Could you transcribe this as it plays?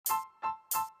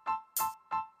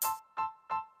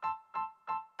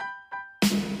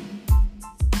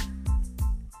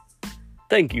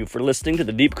Thank you for listening to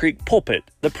the Deep Creek Pulpit,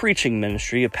 the preaching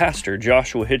ministry of Pastor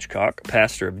Joshua Hitchcock,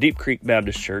 pastor of Deep Creek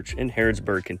Baptist Church in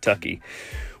Harrodsburg, Kentucky,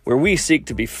 where we seek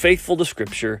to be faithful to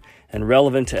Scripture and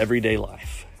relevant to everyday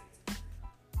life.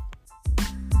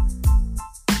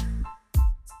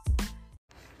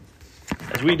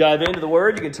 As we dive into the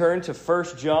Word, you can turn to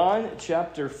 1 John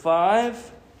chapter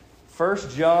 5. 1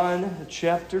 John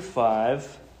chapter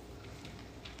 5.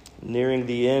 Nearing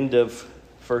the end of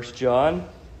 1 John.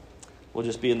 We'll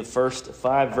just be in the first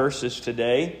 5 verses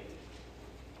today.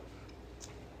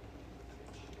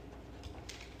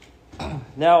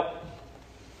 Now,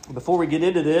 before we get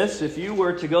into this, if you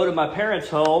were to go to my parents'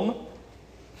 home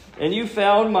and you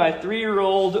found my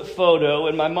 3-year-old photo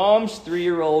and my mom's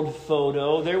 3-year-old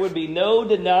photo, there would be no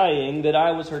denying that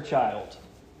I was her child.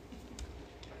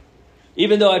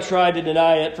 Even though I tried to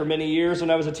deny it for many years when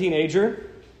I was a teenager,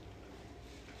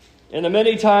 and the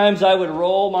many times I would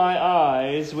roll my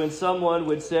eyes when someone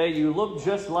would say, "You look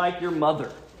just like your mother."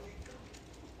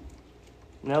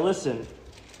 Now listen,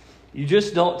 you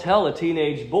just don't tell a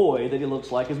teenage boy that he looks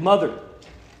like his mother.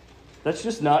 That's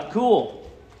just not cool.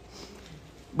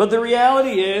 But the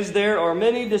reality is there are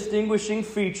many distinguishing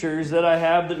features that I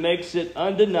have that makes it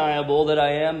undeniable that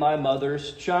I am my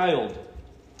mother's child.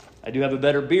 I do have a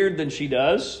better beard than she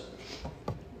does.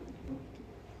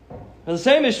 And the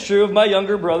same is true of my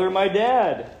younger brother and my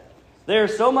dad. They are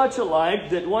so much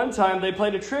alike that one time they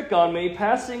played a trick on me,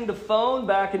 passing the phone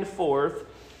back and forth,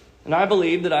 and I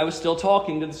believed that I was still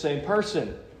talking to the same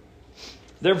person.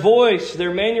 Their voice,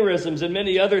 their mannerisms, and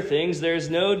many other things, there's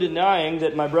no denying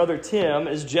that my brother Tim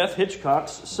is Jeff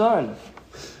Hitchcock's son.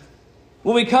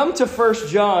 When we come to 1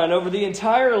 John, over the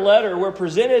entire letter, we're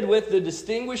presented with the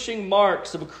distinguishing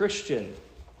marks of a Christian.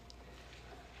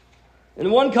 And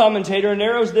one commentator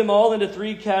narrows them all into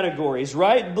 3 categories.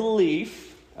 Right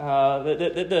belief,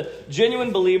 the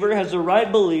genuine believer has the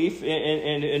right belief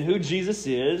in who Jesus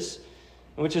is,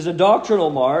 which is a doctrinal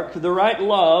mark. The right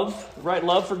love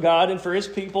for God and for His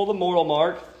people, the moral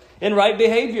mark. And right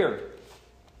behavior.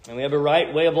 And we have a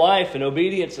right way of life and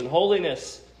obedience and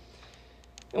holiness.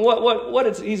 And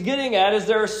what he's getting at is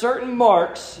there are certain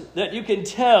marks that you can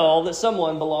tell that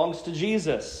someone belongs to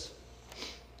Jesus.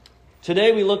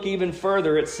 Today we look even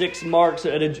further at 6 marks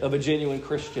of a genuine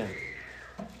Christian.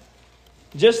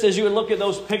 Just as you would look at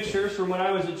those pictures from when I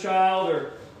was a child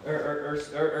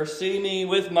or see me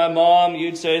with my mom,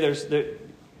 you'd say it's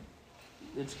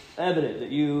evident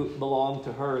that you belong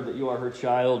to her, that you are her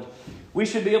child. We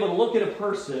should be able to look at a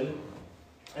person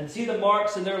and see the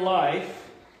marks in their life.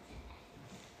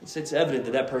 It's evident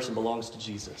that that person belongs to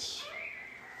Jesus.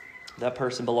 That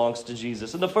person belongs to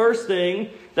Jesus. And the first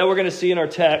thing that we're going to see in our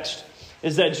text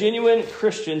is that genuine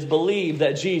Christians believe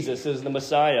that Jesus is the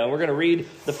Messiah. We're going to read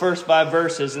the first 5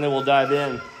 verses and then we'll dive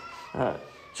in.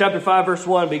 Chapter 5, verse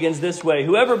 1 begins this way.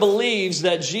 Whoever believes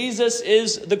that Jesus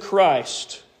is the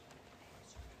Christ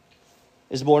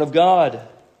is born of God.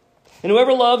 And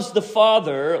whoever loves the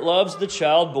Father loves the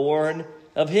child born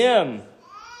of Him.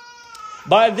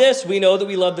 By this we know that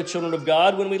we love the children of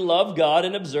God when we love God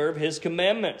and observe His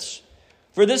commandments.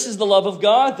 For this is the love of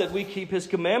God, that we keep His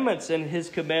commandments, and His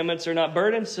commandments are not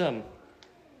burdensome.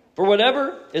 For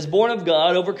whatever is born of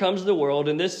God overcomes the world,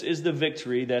 and this is the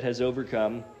victory that has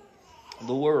overcome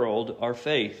the world, our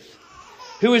faith.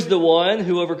 Who is the one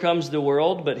who overcomes the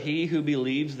world but he who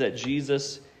believes that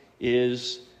Jesus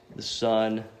is the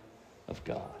Son of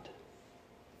God?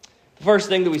 The first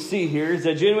thing that we see here is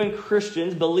that genuine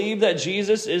Christians believe that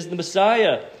Jesus is the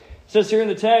Messiah. It says here in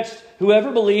the text,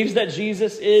 whoever believes that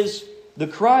Jesus is the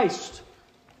Christ.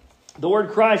 The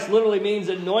word Christ literally means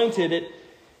anointed.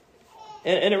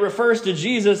 And it refers to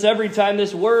Jesus every time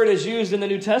this word is used in the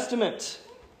New Testament.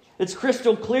 It's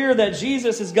crystal clear that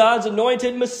Jesus is God's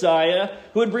anointed Messiah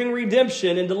who would bring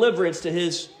redemption and deliverance to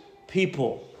His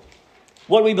people.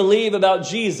 What we believe about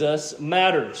Jesus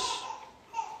matters.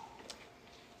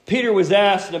 Peter was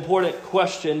asked an important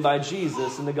question by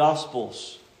Jesus in the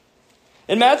Gospels.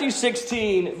 In Matthew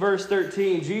 16, verse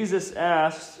 13, Jesus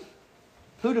asked,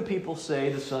 "Who do people say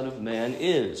the Son of Man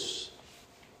is?"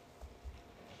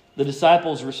 The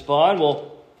disciples respond,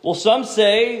 well, some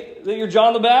say that you're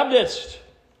John the Baptist.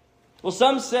 Well,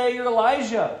 some say you're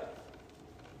Elijah.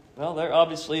 Well, they're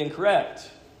obviously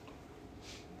incorrect.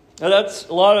 Now, that's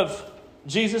a lot of...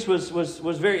 Jesus was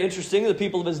very interesting to the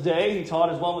people of His day. He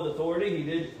taught as one with authority. He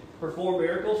did perform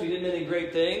miracles. He did many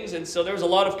great things. And so there was a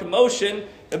lot of commotion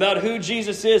about who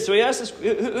Jesus is. So he asked us,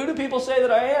 who do people say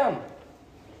that I am?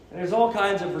 And there's all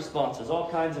kinds of responses, all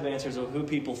kinds of answers of who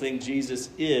people think Jesus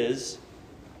is.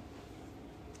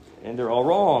 And they're all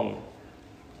wrong.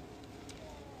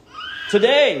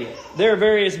 Today, there are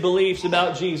various beliefs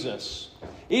about Jesus.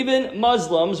 Even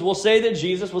Muslims will say that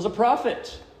Jesus was a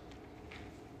prophet.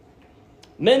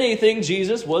 Many think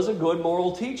Jesus was a good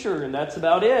moral teacher, and that's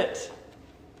about it.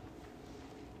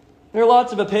 There are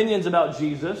lots of opinions about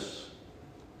Jesus.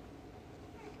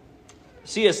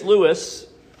 C.S. Lewis,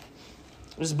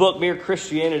 in his book Mere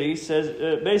Christianity,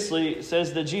 basically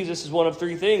says that Jesus is one of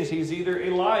three things. He's either a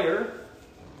liar,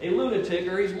 a lunatic,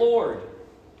 or he's Lord.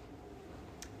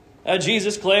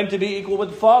 Jesus claimed to be equal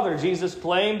with the Father. Jesus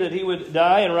claimed that he would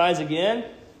die and rise again.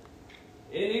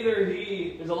 And either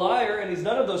he is a liar and he's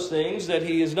none of those things, that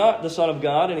he is not the Son of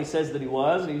God, and he says that he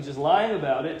was, and he's just lying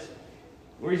about it.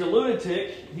 Or he's a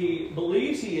lunatic, he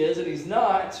believes he is and he's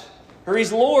not. Or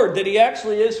he's Lord, that he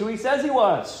actually is who he says he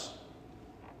was.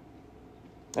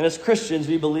 And as Christians,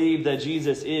 we believe that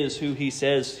Jesus is who he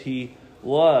says he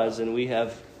was, and we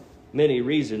have many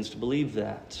reasons to believe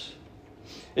that.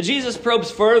 And Jesus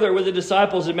probes further with the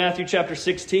disciples in Matthew chapter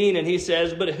 16, and he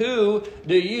says, "But who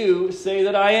do you say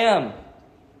that I am?"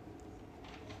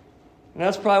 And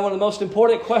that's probably one of the most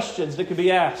important questions that could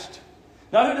be asked.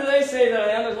 Not who do they say that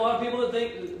I am. There's a lot of people that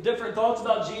think different thoughts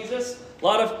about Jesus. A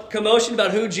lot of commotion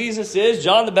about who Jesus is.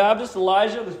 John the Baptist,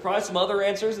 Elijah. There's probably some other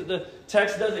answers that the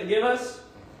text doesn't give us.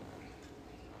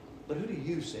 But who do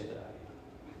you say that I am?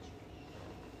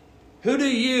 Who do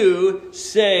you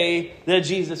say that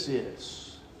Jesus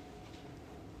is?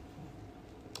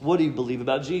 What do you believe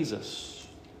about Jesus?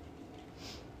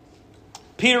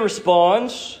 Peter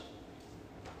responds,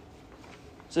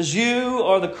 says, "You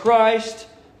are the Christ,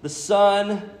 the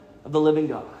Son of the living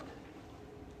God."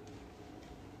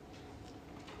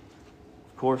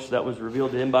 Of course, that was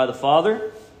revealed to him by the Father.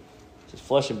 It says,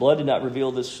 "Flesh and blood did not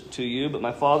reveal this to you, but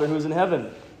my Father who is in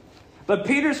heaven." But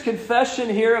Peter's confession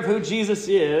here of who Jesus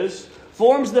is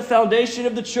forms the foundation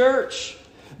of the church.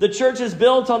 The church is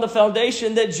built on the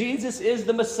foundation that Jesus is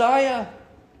the Messiah.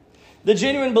 The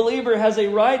genuine believer has a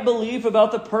right belief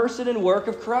about the person and work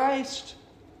of Christ.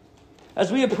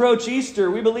 As we approach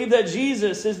Easter, we believe that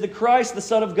Jesus is the Christ, the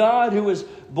Son of God, who was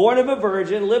born of a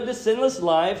virgin, lived a sinless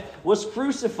life, was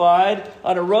crucified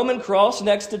on a Roman cross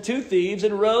next to two thieves,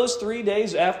 and rose 3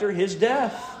 days after his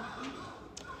death.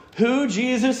 Who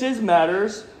Jesus is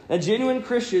matters, and genuine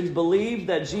Christians believe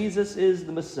that Jesus is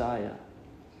the Messiah.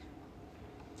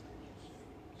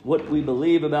 What we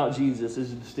believe about Jesus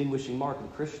is a distinguishing mark of a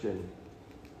Christian.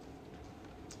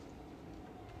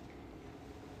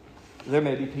 There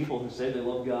may be people who say they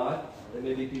love God. There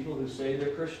may be people who say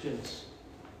they're Christians.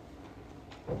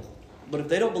 But if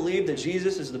they don't believe that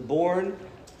Jesus is the born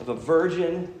of a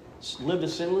virgin, lived a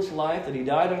sinless life, that he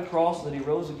died on a cross, and that he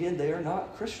rose again, they are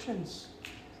not Christians.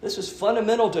 This is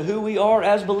fundamental to who we are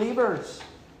as believers.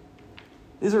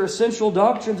 These are essential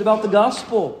doctrines about the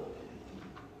gospel.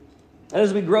 And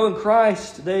as we grow in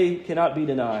Christ, they cannot be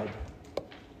denied.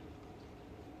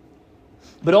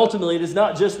 But ultimately, it is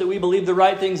not just that we believe the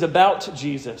right things about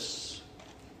Jesus.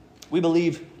 We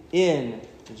believe in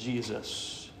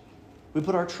Jesus. We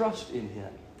put our trust in him.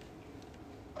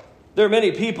 There are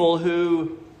many people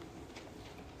who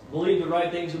believe the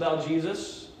right things about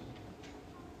Jesus,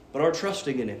 but are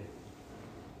trusting in him.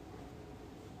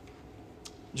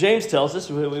 James tells us,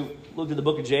 when we looked at the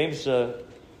book of James this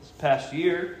past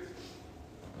year,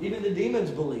 even the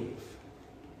demons believe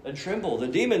and tremble. The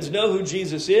demons know who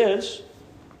Jesus is.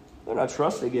 They're not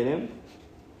trusting in him.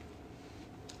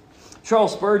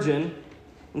 Charles Spurgeon,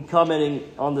 in commenting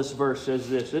on this verse, says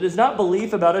this: "It is not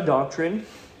belief about a doctrine,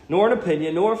 nor an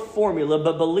opinion, nor a formula,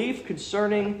 but belief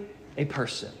concerning a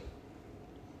person."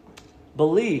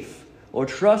 Belief or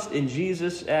trust in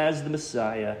Jesus as the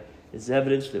Messiah is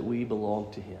evidence that we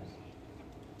belong to him.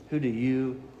 Who do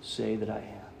you say that I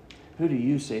am? Who do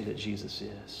you say that Jesus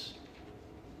is?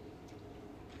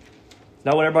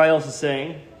 Not what everybody else is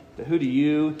saying, but who do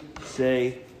you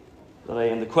say that I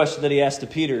am? The question that he asked to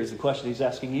Peter is the question he's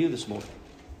asking you this morning.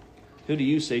 Who do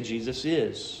you say Jesus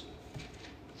is?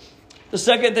 The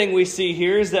second thing we see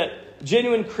here is that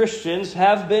genuine Christians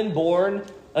have been born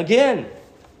again.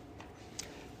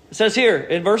 It says here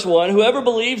in verse 1, "Whoever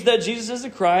believes that Jesus is the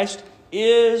Christ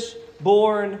is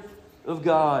born of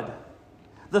God."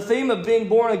 The theme of being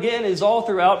born again is all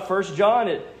throughout 1 John.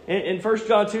 In 1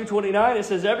 John 2:29, it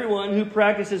says, "Everyone who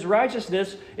practices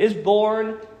righteousness is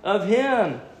born of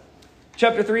him."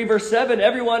 Chapter 3, verse 7,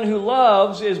 "Everyone who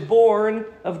loves is born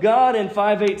of God." In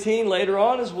 5:18, later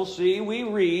on, as we'll see, we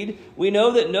read, "We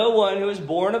know that no one who is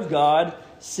born of God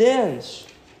sins."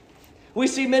 We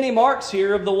see many marks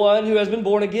here of the one who has been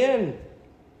born again.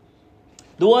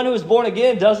 The one who is born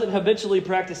again doesn't habitually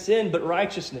practice sin, but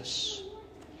righteousness.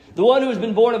 The one who has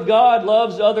been born of God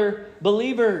loves other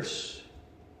believers.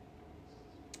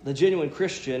 The genuine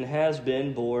Christian has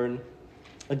been born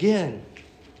again.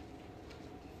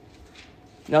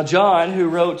 Now, John, who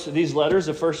wrote these letters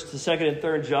of 1st, 2nd, and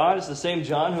 3rd John, is the same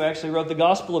John who actually wrote the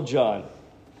Gospel of John.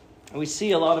 And we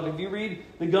see a lot of, if you read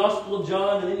the Gospel of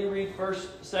John and then you read 1st,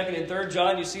 2nd, and 3rd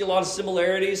John, you see a lot of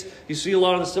similarities. You see a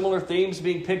lot of the similar themes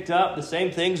being picked up, the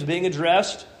same things being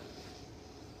addressed.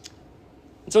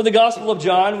 And so the Gospel of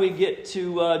John, we get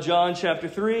to John chapter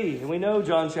 3. And we know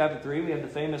John chapter 3, we have the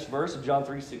famous verse of John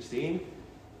 3:16.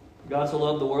 God so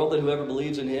loved the world that whoever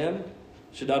believes in him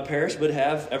should not perish but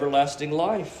have everlasting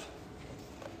life.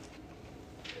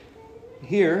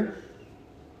 Here,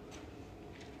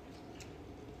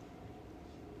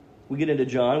 we get into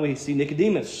John, we see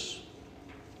Nicodemus.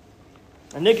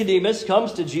 And Nicodemus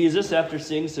comes to Jesus after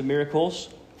seeing some miracles.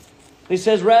 He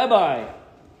says, Rabbi,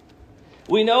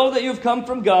 we know that you've come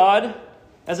from God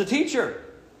as a teacher.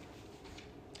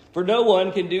 For no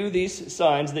one can do these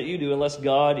signs that you do unless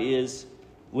God is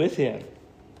with him.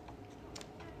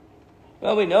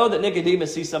 Well, we know that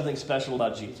Nicodemus sees something special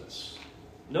about Jesus.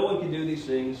 No one can do these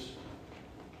things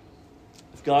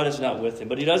if God is not with him.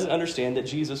 But he doesn't understand that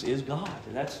Jesus is God.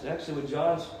 And that's actually what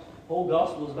John's whole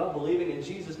gospel is about, believing in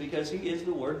Jesus, because he is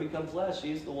the Word become flesh.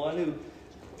 He is the one who,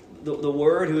 the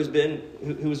Word who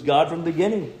is God from the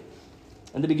beginning.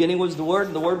 And the beginning was the Word,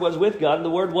 and the Word was with God, and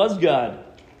the Word was God.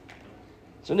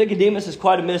 So Nicodemus is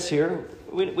quite a miss here.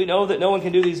 We know that no one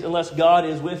can do these unless God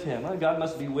is with him. Well, God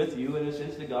must be with you in the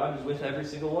sense that God is with every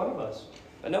single one of us.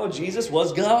 But no, Jesus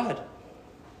was God.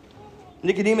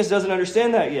 Nicodemus doesn't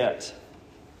understand that yet.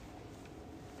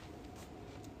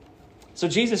 So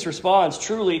Jesus responds,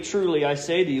 Truly, truly, I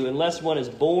say to you, unless one is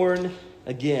born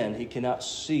again, he cannot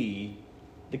see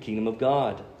the kingdom of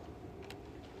God.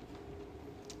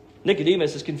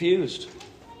 Nicodemus is confused,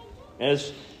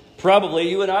 as probably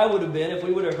you and I would have been if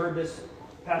we would have heard this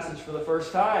passage for the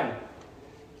first time.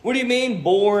 What do you mean,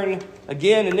 born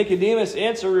again? And Nicodemus'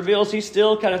 answer reveals he's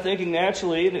still kind of thinking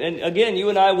naturally. And again, you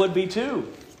and I would be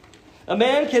too. A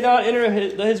man cannot enter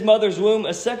his mother's womb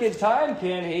a second time,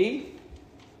 can he?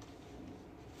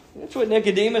 That's what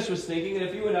Nicodemus was thinking. And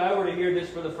if you and I were to hear this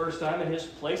for the first time in his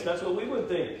place, that's what we would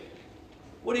think.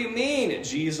 What do you mean,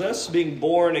 Jesus, being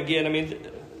born again? I mean,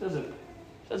 it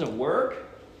doesn't work.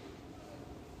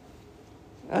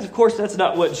 And of course, that's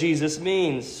not what Jesus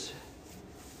means.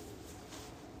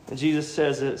 And Jesus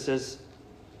says,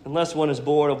 unless one is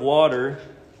born of water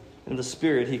and the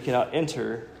Spirit, he cannot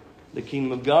enter the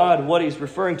kingdom of God. What he's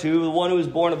referring to, the one who is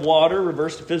born of water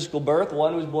refers to physical birth. The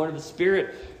one who is born of the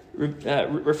Spirit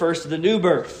refers to the new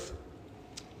birth.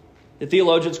 The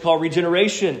theologians call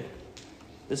regeneration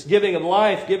this giving of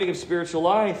life, giving of spiritual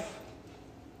life.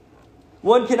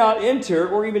 One cannot enter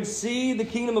or even see the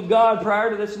kingdom of God prior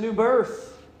to this new birth.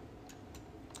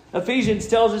 Ephesians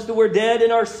tells us that we're dead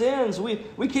in our sins. We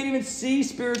can't even see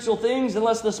spiritual things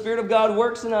unless the Spirit of God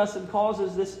works in us and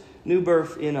causes this new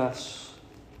birth in us.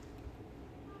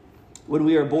 When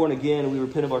we are born again, we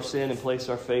repent of our sin and place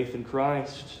our faith in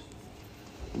Christ.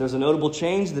 And there's a notable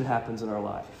change that happens in our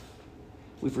life.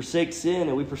 We forsake sin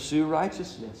and we pursue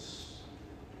righteousness.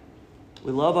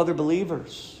 We love other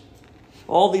believers.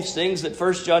 All these things that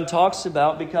 1 John talks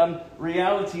about become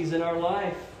realities in our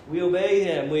life. We obey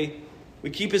him. We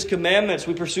keep his commandments.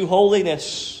 We pursue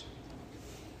holiness.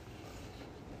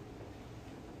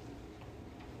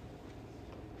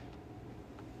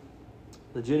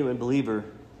 The genuine believer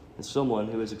is someone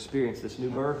who has experienced this new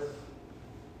birth.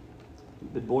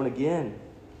 Been born again.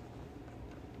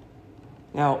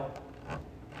 Now,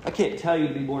 I can't tell you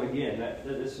to be born again.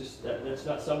 That's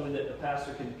not something that a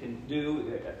pastor can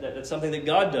do. That's something that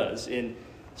God does in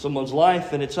someone's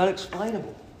life, and it's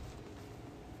unexplainable.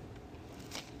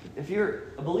 If you're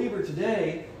a believer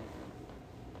today,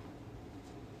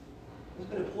 there's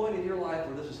been a point in your life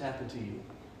where this has happened to you.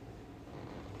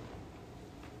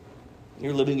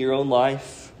 You're living your own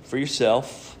life for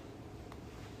yourself.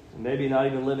 Maybe not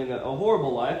even living a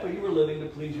horrible life, but you were living to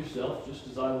please yourself, just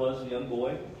as I was a young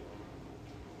boy.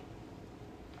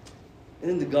 And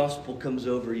then the gospel comes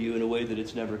over you in a way that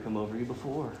it's never come over you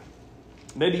before.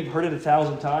 Maybe you've heard it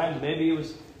 1,000 times. Maybe it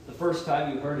was the first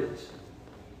time you heard it.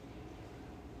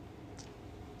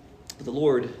 But the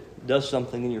Lord does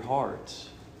something in your heart.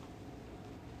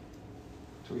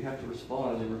 So we have to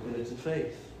respond in repentance and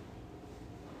faith.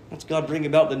 That's God bringing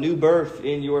about the new birth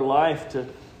in your life to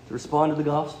respond to the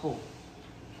gospel.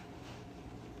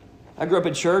 I grew up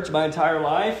in church my entire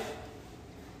life.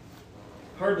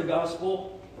 Heard the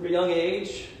gospel from a young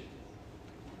age.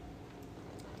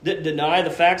 Didn't deny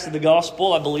the facts of the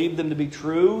gospel. I believed them to be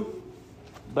true.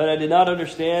 But I did not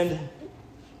understand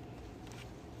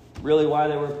really why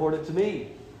they were important to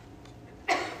me.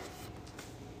 It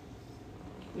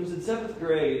was in 7th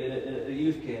grade at a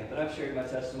youth camp, and I've shared my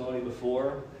testimony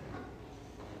before.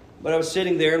 But I was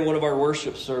sitting there in one of our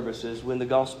worship services when the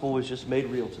gospel was just made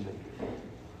real to me.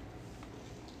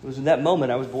 It was in that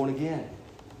moment I was born again.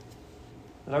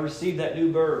 That I received that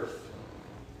new birth.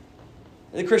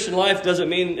 And the Christian life doesn't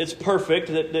mean it's perfect,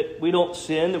 that we don't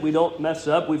sin, that we don't mess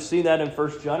up. We've seen that in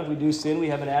 1 John. If we do sin, we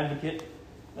have an advocate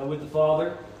with the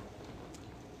Father.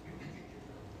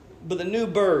 But the new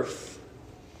birth,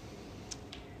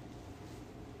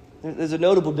 there's a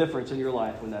notable difference in your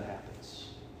life when that happens.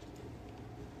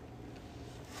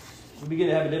 We begin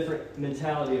to have a different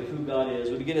mentality of who God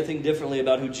is. We begin to think differently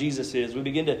about who Jesus is. We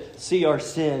begin to see our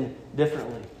sin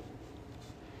differently.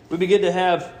 We begin to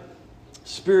have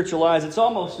spiritual eyes. It's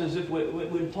almost as if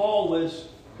when Paul was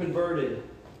converted,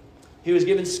 he was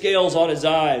given scales on his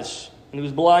eyes and he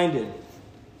was blinded.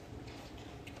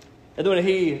 And then when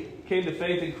he came to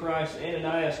faith in Christ,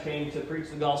 Ananias came to preach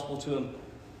the gospel to him.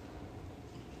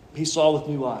 He saw with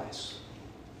new eyes.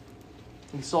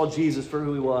 He saw Jesus for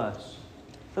who he was.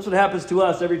 That's what happens to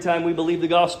us every time we believe the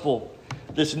gospel.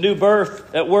 This new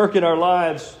birth at work in our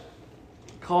lives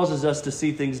causes us to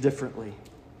see things differently.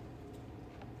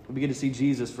 We begin to see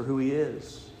Jesus for who he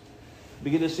is. We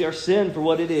begin to see our sin for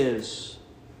what it is.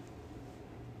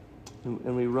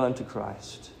 And we run to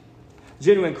Christ.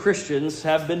 Genuine Christians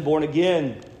have been born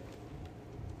again.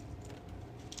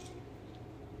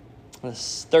 The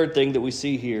third thing that we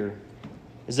see here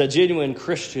is that genuine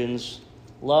Christians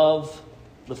love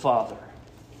the Father.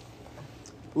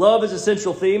 Love is a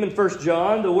central theme in 1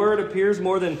 John. The word appears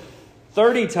more than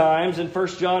 30 times in 1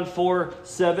 John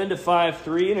 4:7 to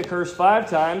 5:3 and occurs 5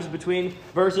 times between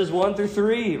verses 1 through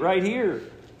 3 right here.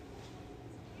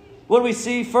 What do we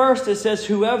see first? It says,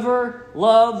 whoever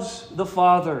loves the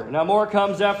Father. Now more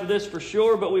comes after this for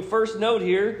sure, but we first note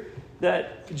here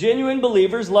that genuine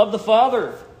believers love the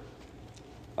Father.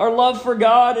 Our love for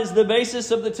God is the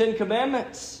basis of the 10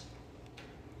 Commandments.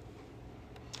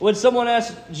 When someone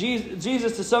asks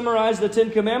Jesus to summarize the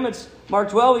 10 Commandments, Mark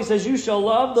 12, he says, you shall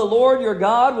love the Lord your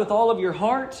God with all of your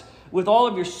heart, with all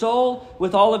of your soul,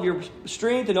 with all of your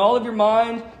strength, and all of your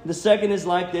mind. The second is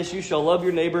like this, you shall love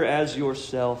your neighbor as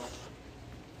yourself.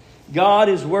 God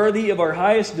is worthy of our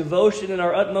highest devotion and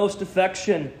our utmost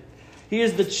affection. He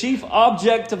is the chief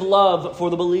object of love for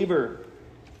the believer.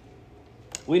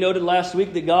 We noted last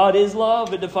week that God is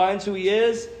love. It defines who he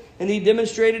is. And he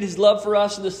demonstrated his love for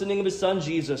us in the sending of his Son,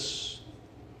 Jesus.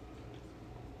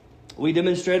 We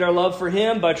demonstrate our love for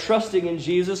him by trusting in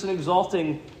Jesus and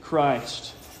exalting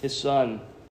Christ, his Son.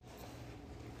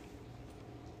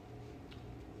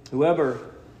 Whoever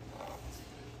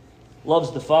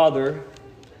loves the Father,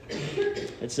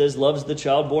 it says, loves the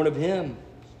child born of him.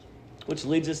 Which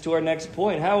leads us to our next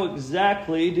point. How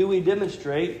exactly do we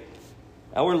demonstrate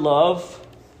our love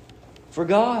for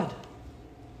God?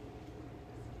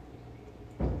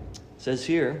 It says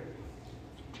here,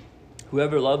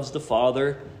 whoever loves the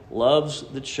Father loves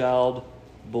the child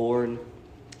born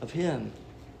of him.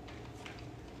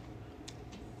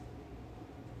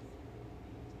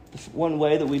 One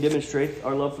way that we demonstrate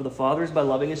our love for the Father is by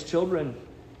loving his children.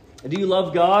 And do you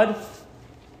love God?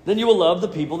 Then you will love the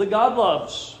people that God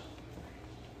loves.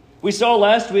 We saw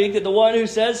last week that the one who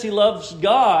says he loves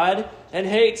God and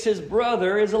hates his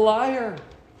brother is a liar.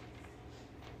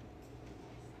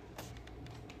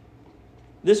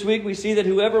 This week we see that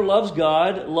whoever loves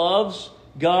God loves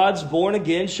God's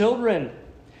born-again children.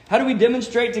 How do we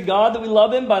demonstrate to God that we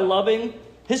love him? By loving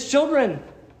his children.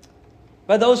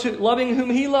 By those loving whom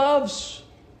he loves.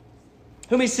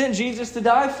 Whom he sent Jesus to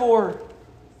die for.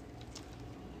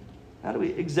 How do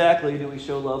we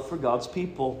show love for God's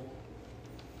people?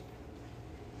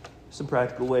 Some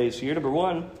practical ways here. Number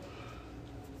one,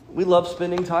 we love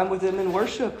spending time with him in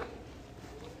worship.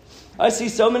 I see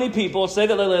so many people say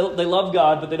that they love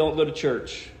God, but they don't go to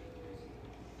church.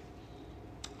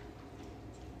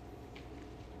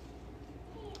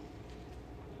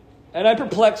 And I'm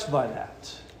perplexed by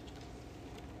that.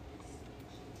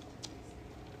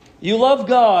 You love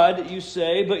God, you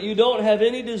say, but you don't have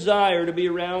any desire to be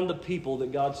around the people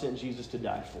that God sent Jesus to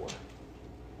die for.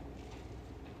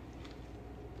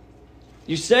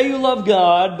 You say you love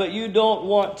God, but you don't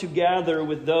want to gather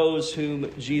with those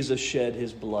whom Jesus shed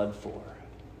his blood for.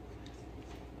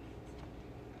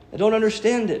 I don't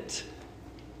understand it.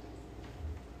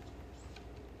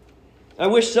 I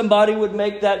wish somebody would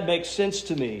make that make sense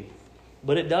to me,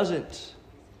 but it doesn't.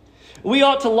 We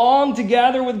ought to long to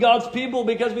gather with God's people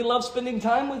because we love spending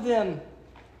time with them.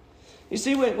 You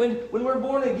see, when we're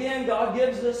born again, God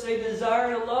gives us a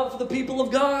desire and a love for the people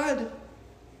of God.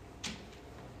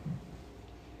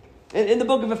 In the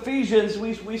book of Ephesians,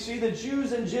 we see the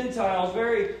Jews and Gentiles,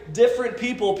 very different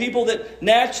people that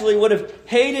naturally would have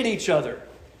hated each other.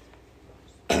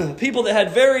 people that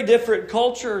had very different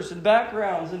cultures and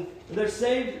backgrounds, and they're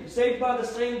saved by the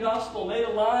same gospel, made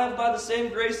alive by the same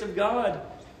grace of God.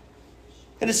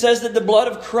 And it says that the blood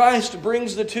of Christ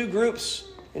brings the two groups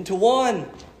into one.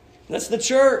 That's the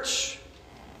church.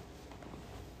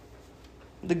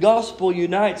 The gospel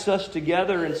unites us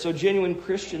together, and so genuine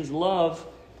Christians love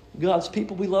God's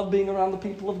people. We love being around the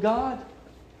people of God.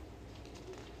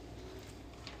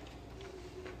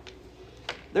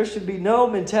 There should be no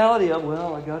mentality of,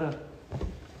 well,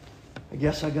 I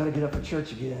guess I gotta get up for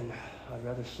church again. I'd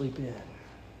rather sleep in.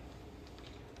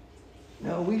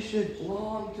 No, we should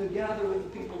long to gather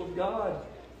with the people of God.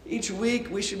 Each week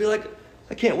we should be like,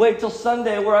 I can't wait till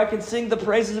Sunday where I can sing the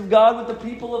praises of God with the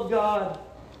people of God.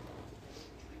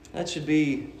 That should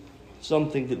be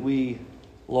something that we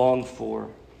long for.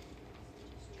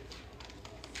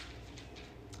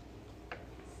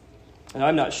 And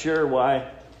I'm not sure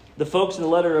why the folks in the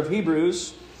letter of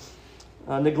Hebrews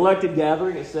neglected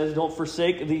gathering. It says, don't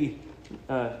forsake the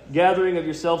gathering of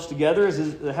yourselves together, as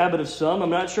is the habit of some. I'm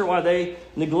not sure why they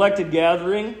neglected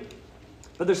gathering,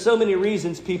 but there's so many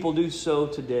reasons people do so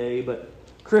today. But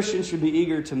Christians should be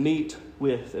eager to meet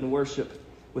with and worship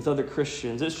with other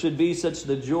Christians. It should be such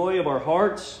the joy of our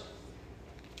hearts.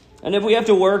 And if we have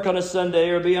to work on a Sunday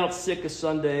or be out sick a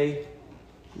Sunday,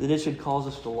 then it should cause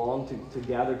us to long to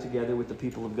gather together with the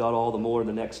people of God all the more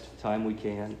the next time we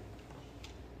can.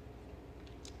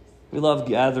 We love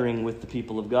gathering with the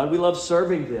people of God. We love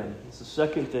serving them. It's the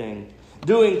second thing.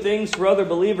 Doing things for other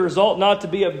believers ought not to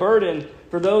be a burden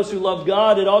for those who love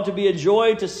God. It ought to be a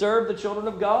joy to serve the children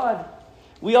of God.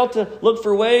 We ought to look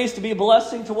for ways to be a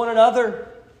blessing to one another.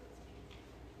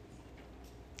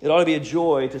 It ought to be a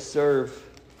joy to serve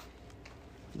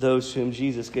those whom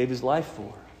Jesus gave his life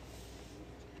for.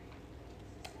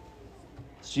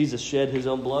 As Jesus shed his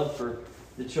own blood for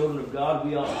the children of God,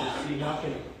 we ought to see how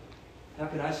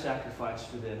can I sacrifice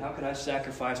for them? How can I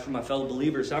sacrifice for my fellow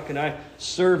believers? How can I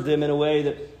serve them in a way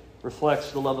that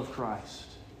reflects the love of Christ?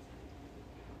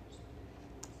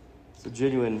 So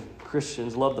genuine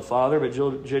Christians love the Father, but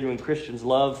genuine Christians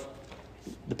love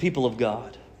the people of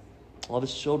God, love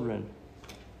his children.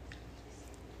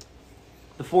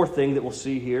 The fourth thing that we'll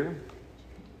see here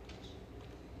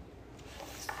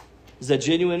is that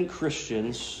genuine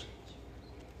Christians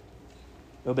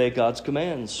obey God's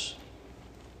commands.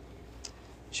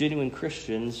 Genuine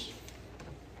Christians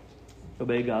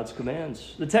obey God's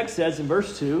commands. The text says in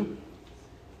verse 2,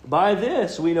 by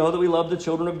this we know that we love the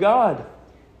children of God,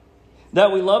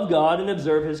 that we love God and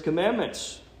observe his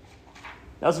commandments.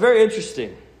 That's very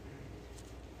interesting.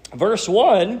 Verse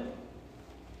 1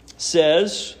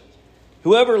 says,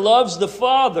 whoever loves the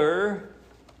Father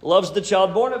loves the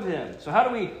child born of him. So how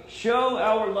do we show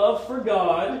our love for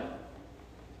God?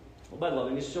 Well, by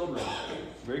loving his children.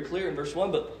 It's very clear in verse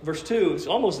 1, but verse 2 is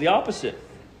almost the opposite.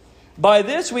 By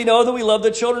this we know that we love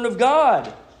the children of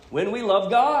God, when we love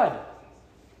God.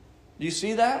 Do you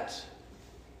see that?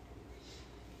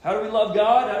 How do we love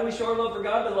God? How do we show our love for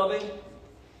God? By loving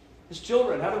his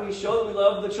children. How do we show that we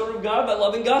love the children of God? By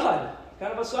loving God.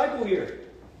 Kind of a cycle here.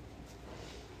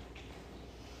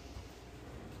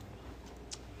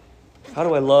 How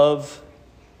do I love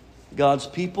God's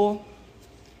people?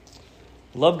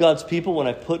 I love God's people when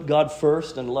I put God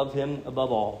first and love him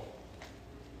above all.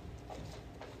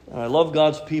 And I love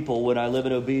God's people when I live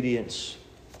in obedience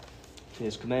to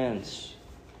his commands.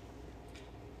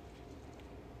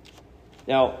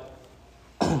 Now,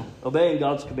 obeying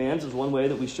God's commands is one way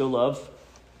that we show love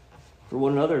for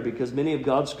one another, because many of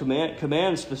God's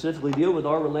commands specifically deal with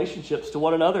our relationships to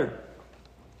one another.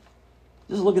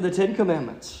 Just look at the 10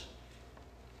 Commandments.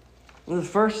 The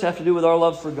first have to do with our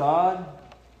love for God,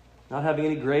 not having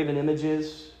any graven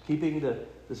images, keeping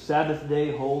the Sabbath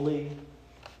day holy,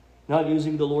 not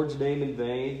using the Lord's name in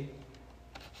vain.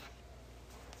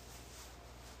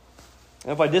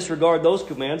 And if I disregard those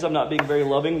commands, I'm not being very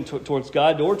loving towards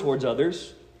God or towards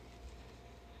others.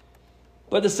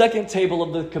 But the second table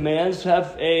of the commands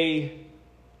have a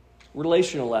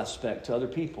relational aspect to other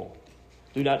people.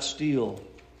 Do not steal.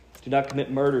 Do not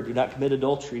commit murder. Do not commit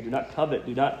adultery. Do not covet.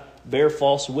 Do not bear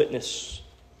false witness.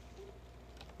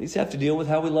 These have to deal with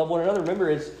how we love one another. Remember,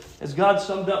 as God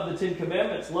summed up the 10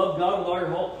 Commandments, love God with all your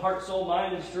whole heart, soul,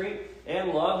 mind, and strength, and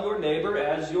love your neighbor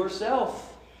as yourself.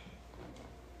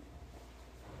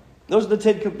 Those are the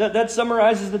 10. That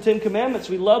summarizes the 10 Commandments.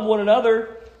 We love one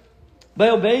another by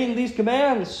obeying these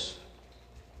commands.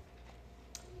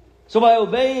 So by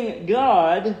obeying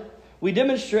God, we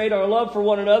demonstrate our love for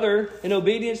one another in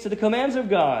obedience to the commands of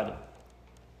God.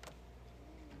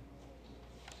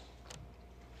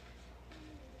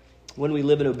 When we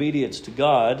live in obedience to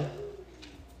God,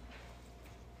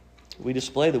 we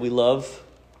display that we love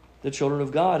the children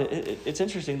of God. It's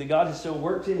interesting that God has so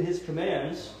worked in His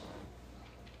commands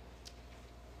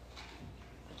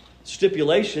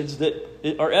stipulations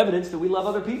that are evidence that we love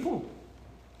other people.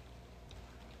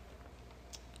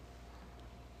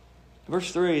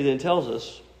 Verse 3 then tells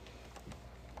us,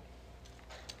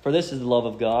 "For this is the love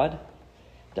of God,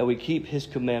 that we keep His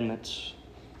commandments.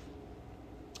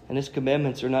 And His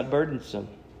commandments are not burdensome."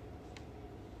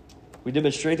 We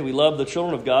demonstrate that we love the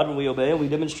children of God when we obey, and we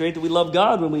demonstrate that we love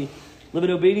God when we live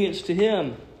in obedience to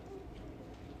Him.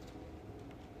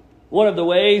 One of the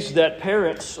ways that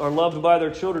parents are loved by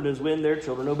their children is when their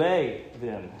children obey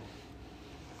them.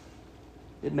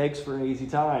 It makes for an easy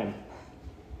time.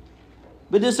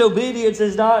 But disobedience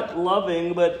is not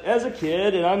loving, but as a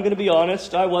kid, and I'm going to be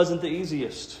honest, I wasn't the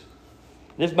easiest.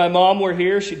 And if my mom were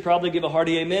here, she'd probably give a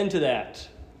hearty amen to that.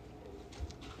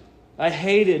 I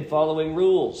hated following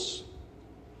rules.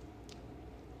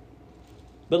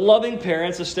 But loving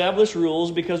parents establish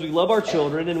rules because we love our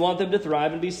children and want them to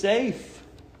thrive and be safe.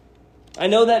 I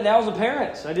know that now as a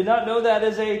parent. I did not know that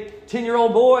as a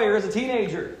 10-year-old boy or as a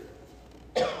teenager.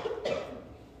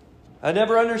 I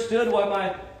never understood why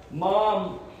my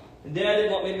mom and dad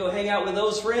didn't want me to go hang out with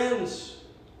those friends.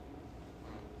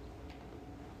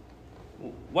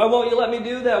 Why won't you let me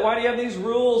do that? Why do you have these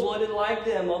rules? Well, I didn't like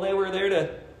them. Well, they were there to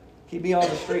keep me on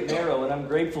the straight and narrow, and I'm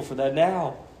grateful for that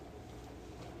now.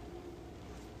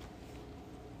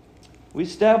 We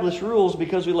establish rules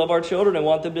because we love our children and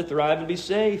want them to thrive and be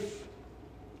safe.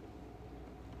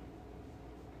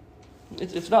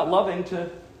 It's not loving to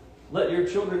let your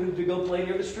children to go play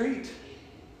near the street.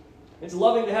 It's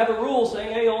loving to have a rule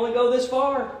saying, hey, only go this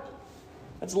far.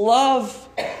 That's love.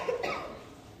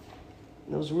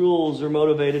 Those rules are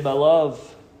motivated by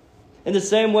love. In the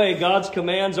same way, God's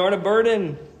commands aren't a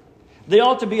burden. They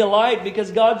ought to be a light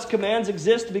because God's commands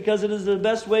exist because it is the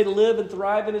best way to live and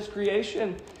thrive in His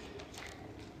creation.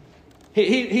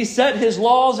 He set His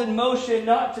laws in motion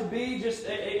not to be just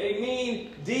a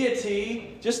mean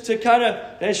deity, just to kind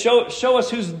of show us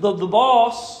who's the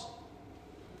boss.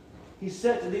 He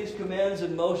set these commands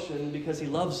in motion because He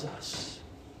loves us.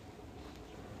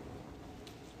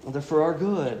 And they're for our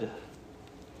good.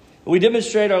 We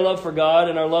demonstrate our love for God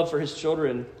and our love for His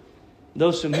children,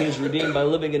 those whom He has redeemed, by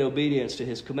living in obedience to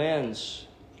His commands.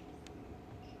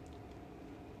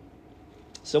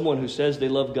 Someone who says they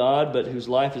love God but whose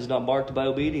life is not marked by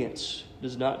obedience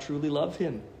does not truly love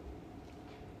Him.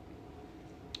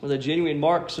 One of the genuine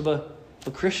marks of a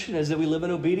Christian is that we live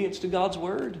in obedience to God's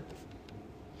Word.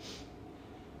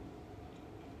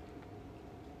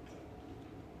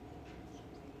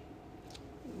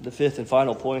 The fifth and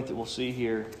final point that we'll see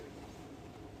here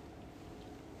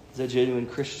is that genuine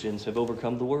Christians have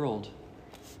overcome the world.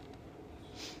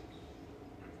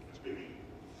 It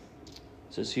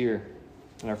says here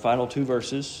in our final two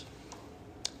verses,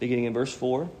 beginning in verse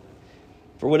 4,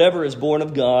 "For whatever is born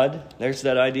of God," there's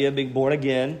that idea of being born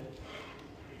again,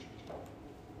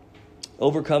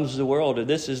 "overcomes the world. And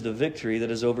this is the victory that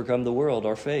has overcome the world,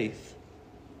 our faith.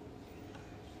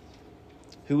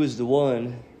 Who is the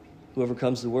one who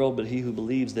overcomes the world but he who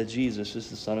believes that Jesus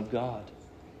is the Son of God?"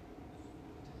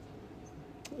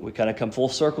 We kind of come full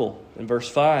circle in verse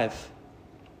 5.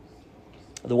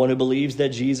 The one who believes that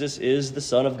Jesus is the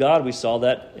Son of God. We saw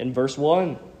that in verse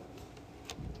 1.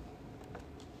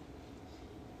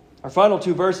 Our final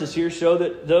two verses here show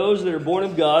that those that are born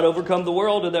of God overcome the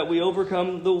world, and that we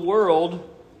overcome the world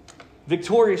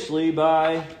victoriously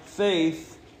by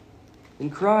faith in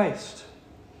Christ.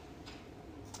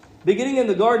 Beginning in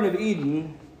the Garden of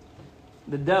Eden,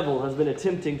 the devil has been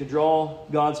attempting to draw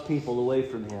God's people away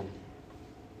from Him.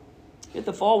 Yet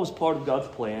the fall was part of God's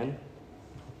plan.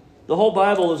 The whole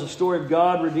Bible is a story of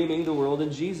God redeeming the world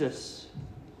in Jesus.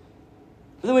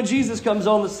 And then when Jesus comes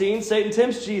on the scene, Satan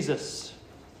tempts Jesus.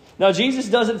 Now, Jesus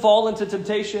doesn't fall into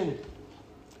temptation.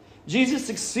 Jesus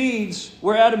succeeds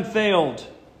where Adam failed.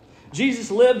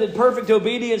 Jesus lived in perfect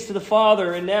obedience to the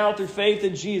Father, and now through faith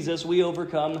in Jesus, we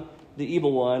overcome the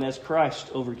evil one as Christ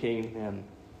overcame him.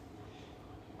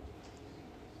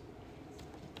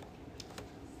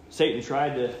 Satan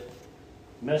tried to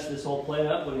mess this whole plan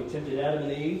up when he tempted Adam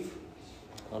and Eve.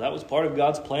 Well, that was part of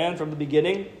God's plan from the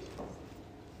beginning.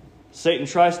 Satan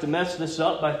tries to mess this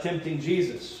up by tempting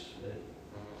Jesus.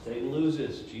 Satan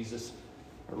loses. Jesus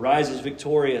arises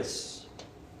victorious.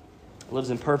 Lives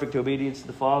in perfect obedience to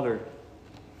the Father.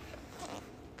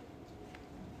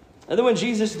 And then when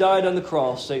Jesus died on the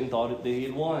cross, Satan thought that he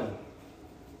had won.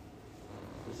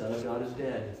 The Son of God is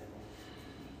dead.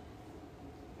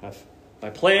 My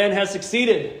plan has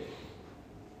succeeded.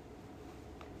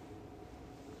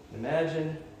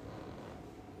 Imagine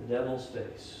the devil's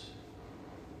face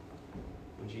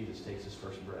when Jesus takes his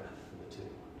first breath in the tomb.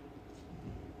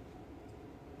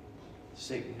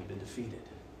 Satan had been defeated.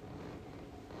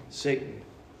 Satan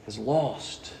has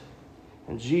lost.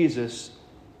 And Jesus,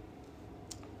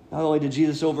 not only did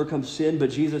Jesus overcome sin,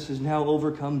 but Jesus has now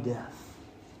overcome death.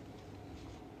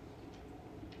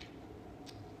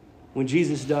 When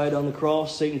Jesus died on the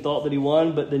cross, Satan thought that he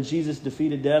won, but then Jesus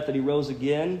defeated death and he rose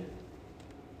again.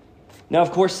 Now,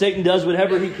 of course, Satan does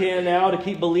whatever he can now to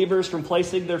keep believers from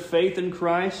placing their faith in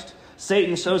Christ.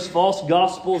 Satan sows false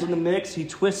gospels in the mix. He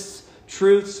twists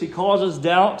truths. He causes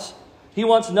doubt. He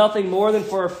wants nothing more than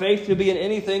for our faith to be in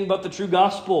anything but the true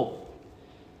gospel.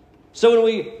 So when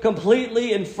we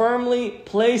completely and firmly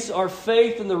place our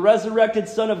faith in the resurrected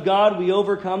Son of God, we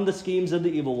overcome the schemes of the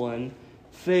evil one.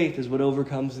 Faith is what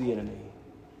overcomes the enemy.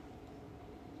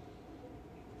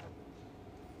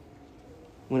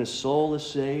 When a soul is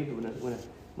saved,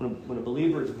 when a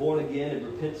believer is born again and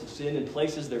repents of sin and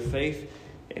places their faith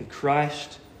in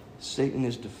Christ, Satan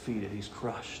is defeated. He's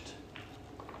crushed.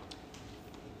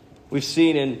 We've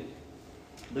seen in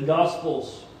the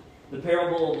Gospels the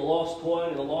parable of the lost coin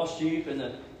and the lost sheep and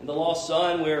the lost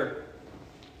son, where,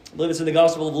 I believe it's in the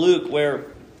Gospel of Luke, where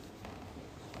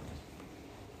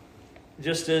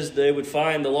just as they would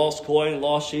find the lost coin and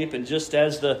lost sheep, and just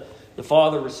as the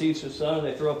father receives his son and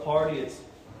they throw a party,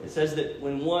 it says that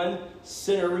when one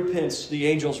sinner repents, the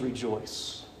angels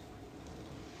rejoice.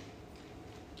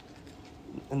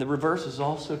 And the reverse is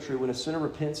also true. When a sinner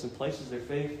repents and places their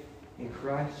faith in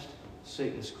Christ,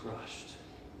 Satan is crushed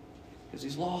because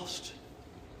he's lost.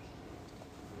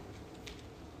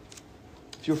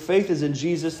 If your faith is in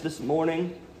Jesus this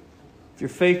morning, if your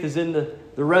faith is in the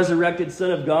resurrected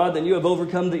Son of God, then you have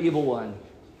overcome the evil one.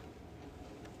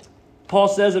 Paul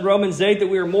says in Romans 8 that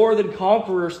we are more than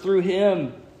conquerors through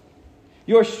him.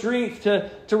 Your strength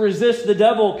to resist the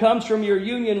devil comes from your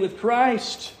union with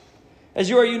Christ. As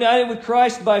you are united with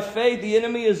Christ by faith, the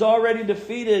enemy is already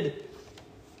defeated.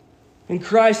 And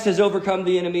Christ has overcome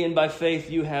the enemy, and by faith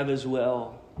you have as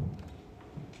well.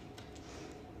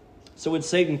 So when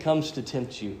Satan comes to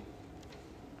tempt you,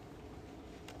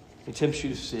 he tempts you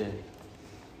to sin,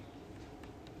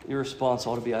 your response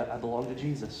ought to be, I belong to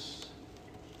Jesus.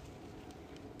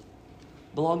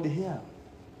 Belong to him.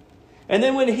 And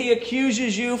then when he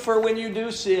accuses you for when you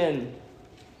do sin,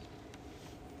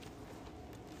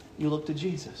 you look to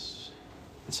Jesus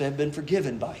and say, I've been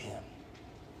forgiven by him.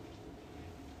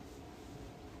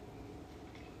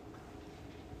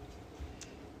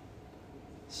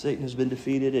 Satan has been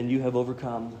defeated and you have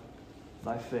overcome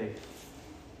by faith.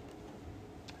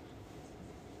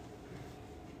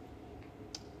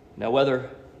 Now, whether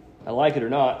I like it or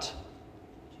not,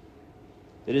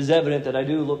 it is evident that I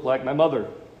do look like my mother.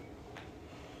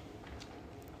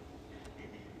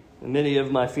 And many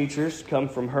of my features come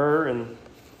from her, and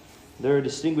there are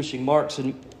distinguishing marks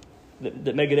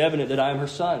that make it evident that I am her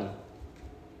son.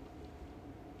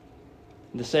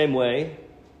 In the same way,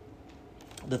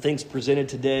 the things presented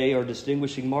today are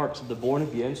distinguishing marks of the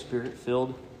born-again,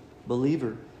 Spirit-filled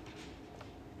believer.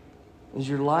 Is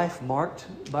your life marked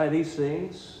by these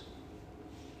things?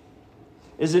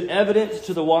 Is it evident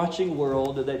to the watching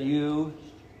world that you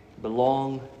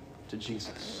belong to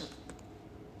Jesus?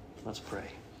 Let's pray.